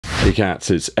Hey cats,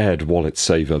 it's Ed, Wallet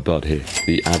Saver Bud here.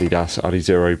 The Adidas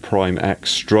Adizero Prime X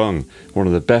Strung, one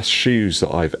of the best shoes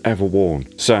that I've ever worn.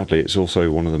 Sadly, it's also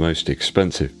one of the most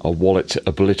expensive. A wallet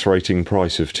obliterating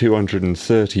price of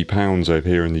 £230 over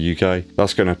here in the UK.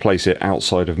 That's going to place it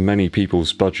outside of many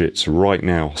people's budgets right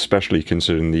now, especially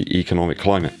considering the economic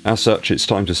climate. As such, it's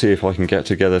time to see if I can get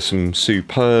together some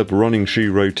superb running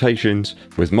shoe rotations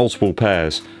with multiple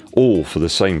pairs, all for the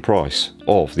same price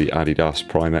of the Adidas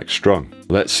Prime X Strung.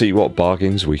 Let's see what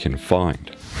bargains we can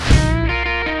find.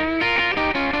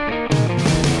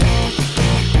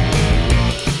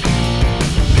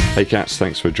 Hey cats,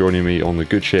 thanks for joining me on the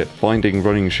good ship, finding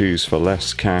running shoes for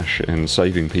less cash and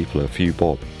saving people a few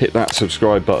bob. Hit that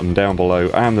subscribe button down below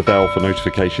and the bell for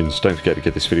notifications. Don't forget to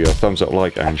give this video a thumbs up,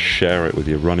 like, and share it with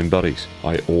your running buddies.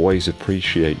 I always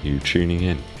appreciate you tuning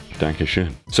in.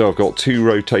 Dankeschön. So I've got two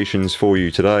rotations for you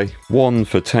today. One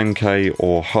for 10k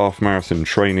or half marathon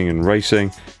training and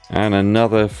racing, and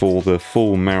another for the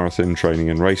full marathon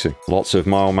training and racing. Lots of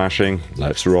mile mashing,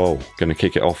 let's roll. Gonna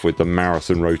kick it off with the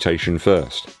marathon rotation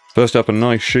first. First up, a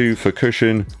nice shoe for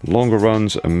cushion, longer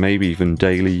runs, and maybe even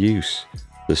daily use.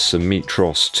 The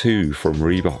Summitros 2 from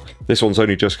Reebok. This one's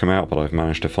only just come out, but I've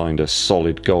managed to find a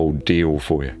solid gold deal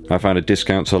for you. I found a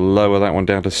discount to lower that one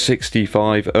down to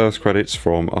 65 Earth credits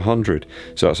from 100.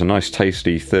 So that's a nice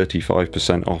tasty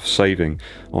 35% off saving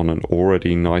on an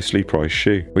already nicely priced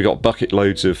shoe. We got bucket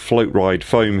loads of float ride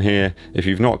foam here. If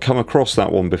you've not come across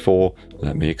that one before,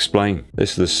 let me explain.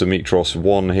 This is the Summitros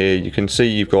 1 here. You can see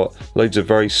you've got loads of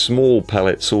very small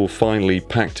pellets all finely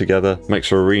packed together. Makes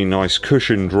for a really nice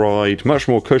cushioned ride. Much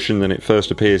more cushion than it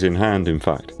first appears in hand, in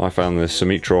fact. I found the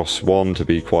Summitros 1 to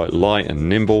be quite light and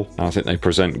nimble. I think they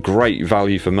present great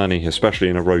value for money, especially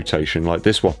in a rotation like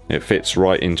this one. It fits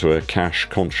right into a cash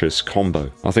conscious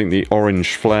combo. I think the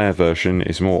orange flare version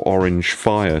is more orange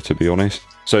fire, to be honest.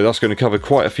 So that's going to cover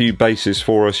quite a few bases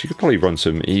for us. You could probably run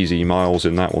some easy miles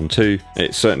in that one too.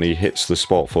 It certainly hits the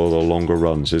spot for the longer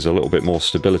runs. There's a little bit more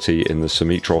stability in the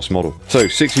Summitros model. So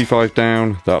 65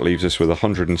 down, that leaves us with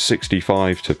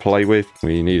 165 to play with.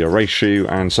 We need a race shoe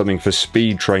and something for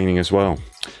speed training as well.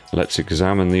 Let's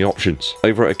examine the options.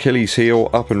 Over at Achilles Heel,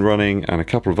 up and running, and a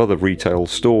couple of other retail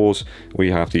stores,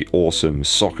 we have the awesome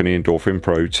Saucony Endorphin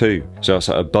Pro 2. So that's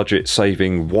at a budget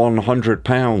saving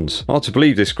 £100. Hard to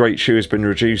believe this great shoe has been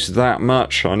reduced that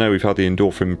much. I know we've had the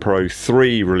Endorphin Pro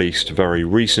 3 released very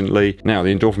recently. Now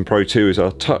the Endorphin Pro 2 is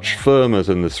a touch firmer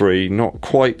than the 3, not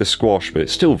quite the squash, but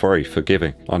it's still very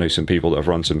forgiving. I know some people that have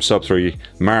run some sub-3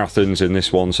 marathons in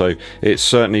this one, so it's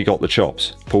certainly got the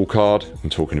chops. Pull card, I'm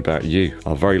talking about you.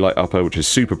 A very light upper, which is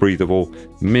super breathable,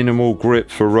 minimal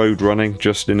grip for road running,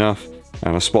 just enough,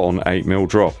 and a spot on 8mm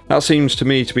drop. That seems to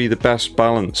me to be the best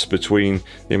balance between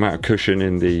the amount of cushion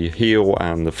in the heel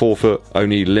and the forefoot.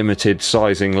 Only limited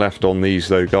sizing left on these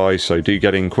though guys, so do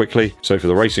get in quickly. So for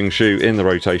the racing shoe in the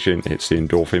rotation, it's the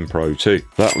Endorphin Pro 2.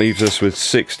 That leaves us with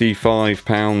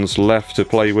 £65 left to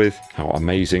play with. How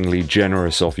amazingly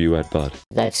generous of you, Eddbud.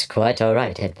 That's quite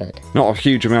alright, Eddbud. Not a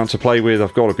huge amount to play with,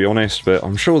 I've got to be honest, but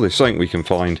I'm sure there's something we can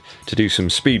find to do some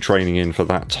speed training in for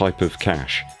that type of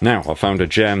cash. Now, I found a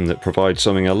gem that provides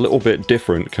something a little bit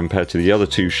different compared to the other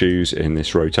two shoes in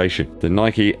this rotation. The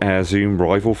Nike Air Zoom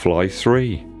Rival Fly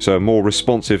 3. So a more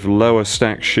responsive lower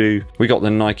stack shoe. We got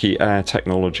the Nike Air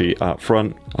technology up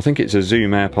front. I think it's a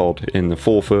Zoom AirPod in the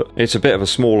forefoot. It's a bit of a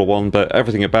smaller one, but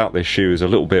everything about this shoe is a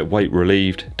little bit weight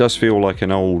relieved. Does feel like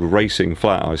an old racing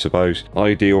flat, I suppose.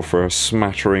 Ideal for a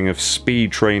smattering of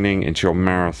speed training into your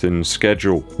marathon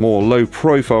schedule. More low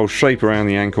profile shape around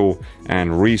the ankle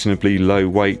and reasonably low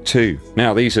weight too.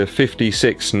 Now these are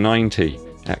 $56.90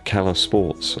 at Keller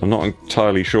Sports. I'm not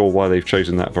entirely sure why they've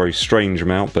chosen that very strange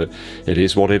amount, but it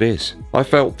is what it is. I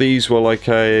felt these were like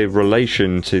a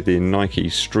relation to the Nike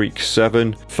Streak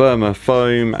 7. Firmer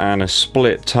foam and a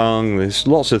split tongue. There's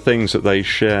lots of things that they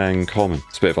share in common.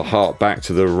 It's a bit of a hark back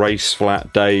to the race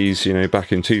flat days, you know,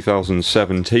 back in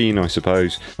 2017, I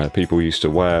suppose, where people used to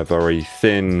wear very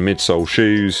thin midsole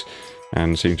shoes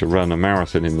and seem to run a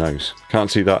marathon in those. Can't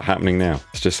see that happening now.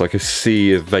 It's just like a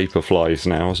sea of vaporflies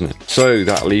now, isn't it? So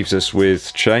that leaves us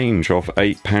with change of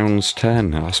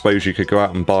 £8.10. I suppose you could go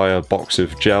out and buy a box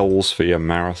of gels for your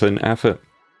marathon effort.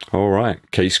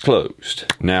 Alright, case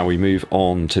closed. Now we move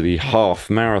on to the half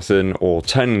marathon or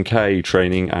 10k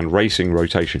training and racing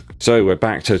rotation. So we're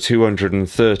back to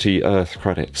 230 Earth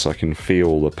credits. I can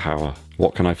feel the power.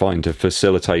 What can I find to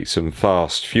facilitate some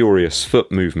fast, furious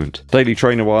foot movement? Daily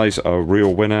trainer wise, a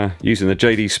real winner. Using the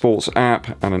JD Sports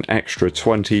app and an extra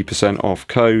 20% off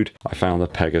code, I found the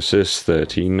Pegasus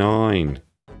 39.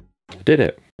 I did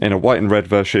it. in a white and red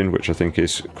version, which I think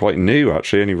is quite new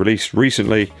actually, only released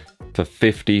recently, for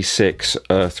 56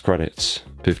 Earth credits.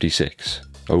 56.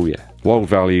 Oh yeah. Wild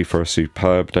value for a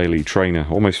superb daily trainer.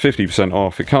 Almost 50%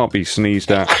 off. It can't be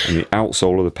sneezed at, and the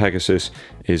outsole of the Pegasus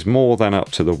is more than up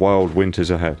to the wild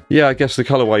winters ahead. Yeah, I guess the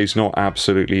colorway is not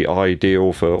absolutely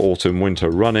ideal for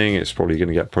autumn-winter running. It's probably going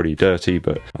to get pretty dirty,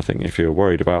 but I think if you're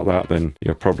worried about that, then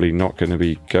you're probably not going to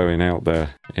be going out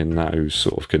there in those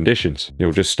sort of conditions.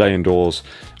 You'll just stay indoors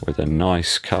with a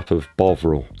nice cup of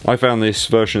Bovril. I found this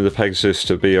version of the Pegasus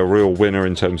to be a real winner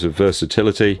in terms of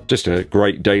versatility. Just a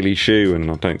great daily shoe, and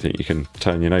I don't think you can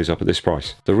turn your nose up at this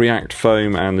price. The React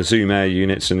foam and the Zoom Air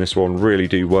units in this one really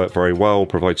do work very well,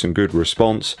 provide some good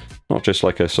response. Not just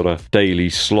like a sort of daily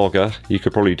slogger, you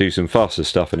could probably do some faster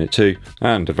stuff in it too,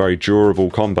 and a very durable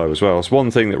combo as well. It's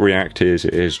one thing that React is,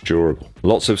 it is durable.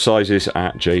 Lots of sizes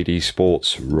at JD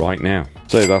Sports right now.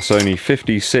 So that's only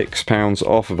 £56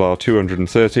 off of our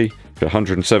 230,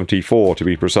 174 to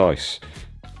be precise.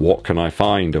 What can I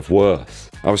find of worth?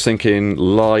 I was thinking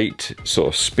light, sort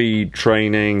of speed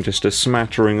training, just a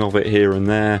smattering of it here and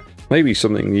there. Maybe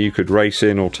something you could race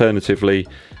in alternatively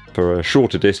for a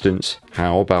shorter distance.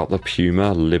 How about the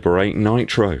Puma Liberate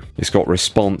Nitro? It's got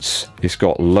response, it's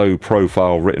got low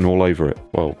profile written all over it.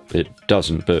 Well, it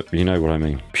doesn't, but you know what I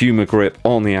mean. Puma grip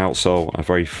on the outsole, a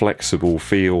very flexible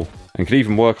feel, and can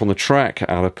even work on the track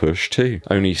at a push too.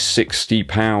 Only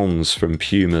 £60 from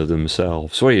Puma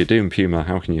themselves. What are you doing, Puma?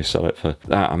 How can you sell it for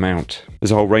that amount?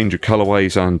 There's a whole range of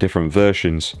colorways and different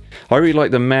versions. I really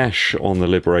like the mesh on the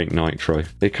Liberate Nitro.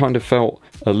 It kind of felt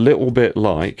a little bit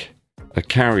like a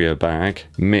carrier bag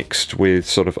mixed with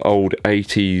sort of old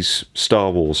 80s Star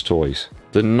Wars toys.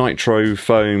 The Nitro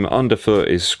foam underfoot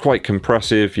is quite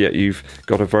compressive, yet you've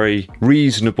got a very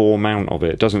reasonable amount of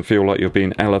it. It doesn't feel like you're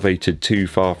being elevated too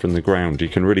far from the ground. You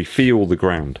can really feel the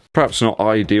ground. Perhaps not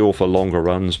ideal for longer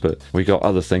runs, but we got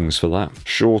other things for that.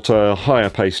 Shorter, higher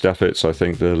paced efforts, I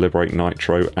think the Liberate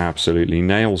Nitro absolutely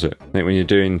nails it. I think when you're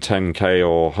doing 10k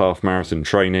or half marathon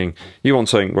training, you want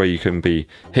something where you can be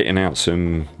hitting out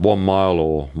some 1 mile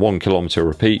or 1 kilometer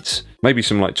repeats. Maybe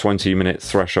some like 20-minute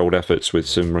threshold efforts with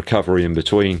some recovery in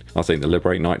between. I think the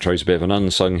Liberate Nitro is a bit of an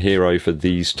unsung hero for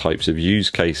these types of use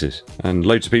cases. And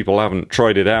loads of people haven't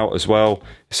tried it out as well.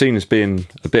 It's seen as being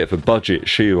a bit of a budget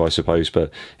shoe, I suppose,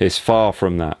 but it's far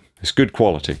from that. It's good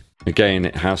quality. Again,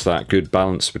 it has that good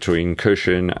balance between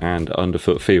cushion and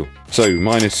underfoot feel. So,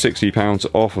 minus £60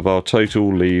 off of our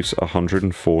total leaves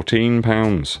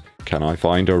 £114. Can I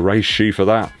find a race shoe for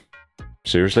that?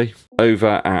 Seriously?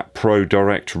 Over at Pro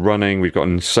Direct Running, we've got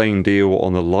an insane deal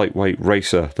on the lightweight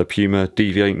racer, the Puma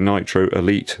Deviate Nitro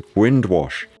Elite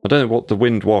Windwash. I don't know what the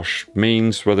Windwash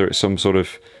means, whether it's some sort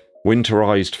of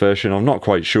winterized version, I'm not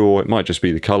quite sure. It might just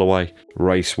be the colorway.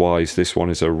 Race-wise, this one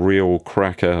is a real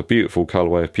cracker, a beautiful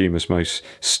colorway of Puma's most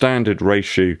standard race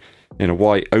shoe in a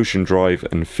white Ocean Drive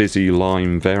and Fizzy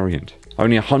Lime variant.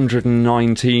 Only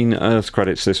 119 Earth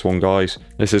credits this one, guys.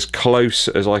 This is as close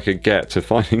as I could get to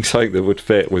finding something that would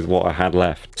fit with what I had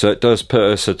left. So it does put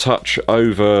us a touch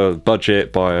over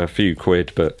budget by a few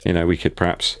quid, but you know, we could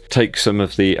perhaps take some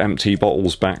of the empty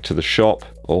bottles back to the shop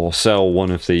or sell one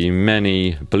of the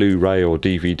many Blu-ray or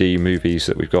DVD movies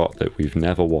that we've got that we've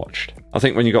never watched. I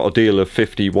think when you got a deal of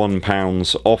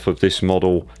 £51 off of this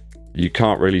model, you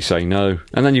can't really say no.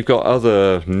 And then you've got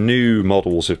other new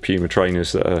models of Puma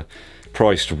trainers that are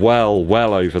priced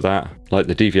well over that, like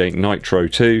the Deviate Nitro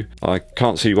 2. I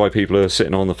can't see why people are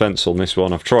sitting on the fence on this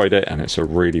one. I've tried it and it's a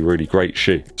really great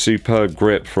shoe. Superb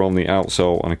grip from the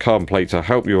outsole and a carbon plate to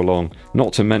help you along,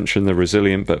 not to mention the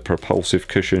resilient but propulsive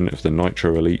cushion of the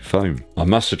Nitro Elite foam. A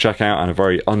must to check out and a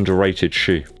very underrated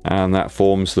shoe. And that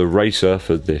forms the racer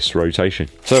for this rotation.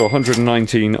 So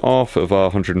 119 off of our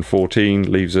 114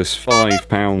 leaves us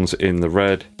 £5 in the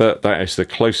red, but that is the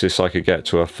closest I could get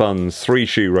to a fun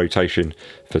 3-shoe rotation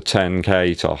for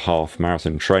 10k to half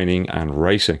marathon training and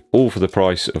racing, all for the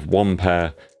price of one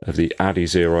pair of the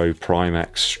Adizero Prime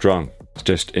X Strung. It's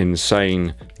just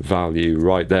insane value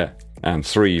right there, and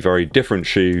 3 very different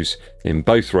shoes in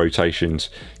both rotations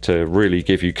to really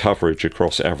give you coverage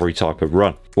across every type of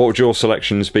run. What would your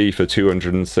selections be for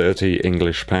 230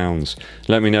 English pounds?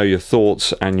 Let me know your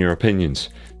thoughts and your opinions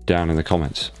down in the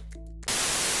comments.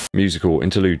 Musical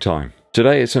interlude time.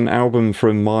 Today it's an album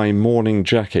from my morning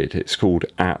jacket. It's called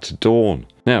At Dawn.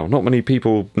 Now, not many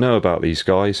people know about these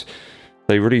guys.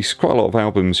 They released quite a lot of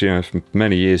albums, you know,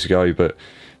 many years ago, but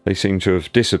they seem to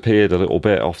have disappeared a little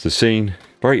bit off the scene.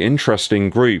 Very interesting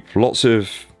group. Lots of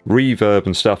reverb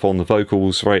and stuff on the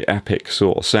vocals, very epic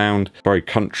sort of sound, very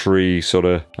country, sort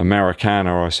of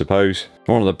Americana, I suppose.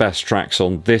 One of the best tracks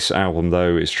on this album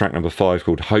though is track number 5,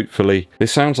 called Hopefully.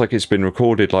 This sounds like it's been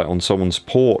recorded like on someone's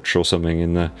porch or something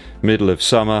in the middle of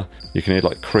summer. You can hear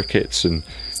like crickets and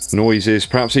noises,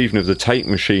 perhaps even of the tape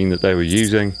machine that they were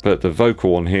using, but the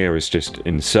vocal on here is just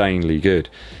insanely good.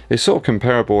 It's sort of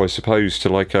comparable, I suppose, to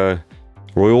like a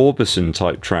Roy Orbison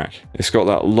type track. It's got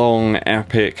that long,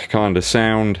 epic kind of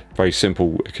sound, very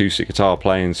simple acoustic guitar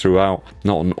playing throughout,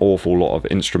 not an awful lot of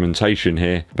instrumentation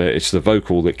here, but it's the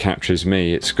vocal that captures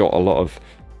me. It's got a lot of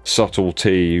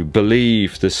subtlety, you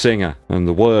believe the singer and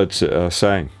the words that are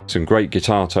saying. Some great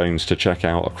guitar tones to check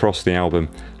out across the album.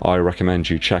 I recommend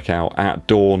you check out At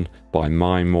Dawn by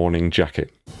My Morning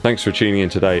Jacket. Thanks for tuning in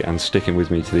today and sticking with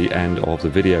me to the end of the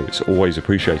video. It's always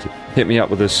appreciated. Hit me up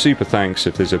with a super thanks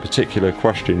if there's a particular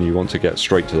question you want to get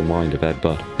straight to the mind of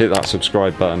Eddbud. Hit that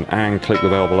subscribe button and click the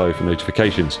bell below for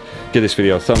notifications. Give this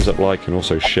video a thumbs up, like, and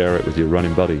also share it with your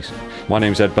running buddies. My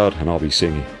name's Eddbud and I'll be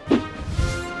seeing you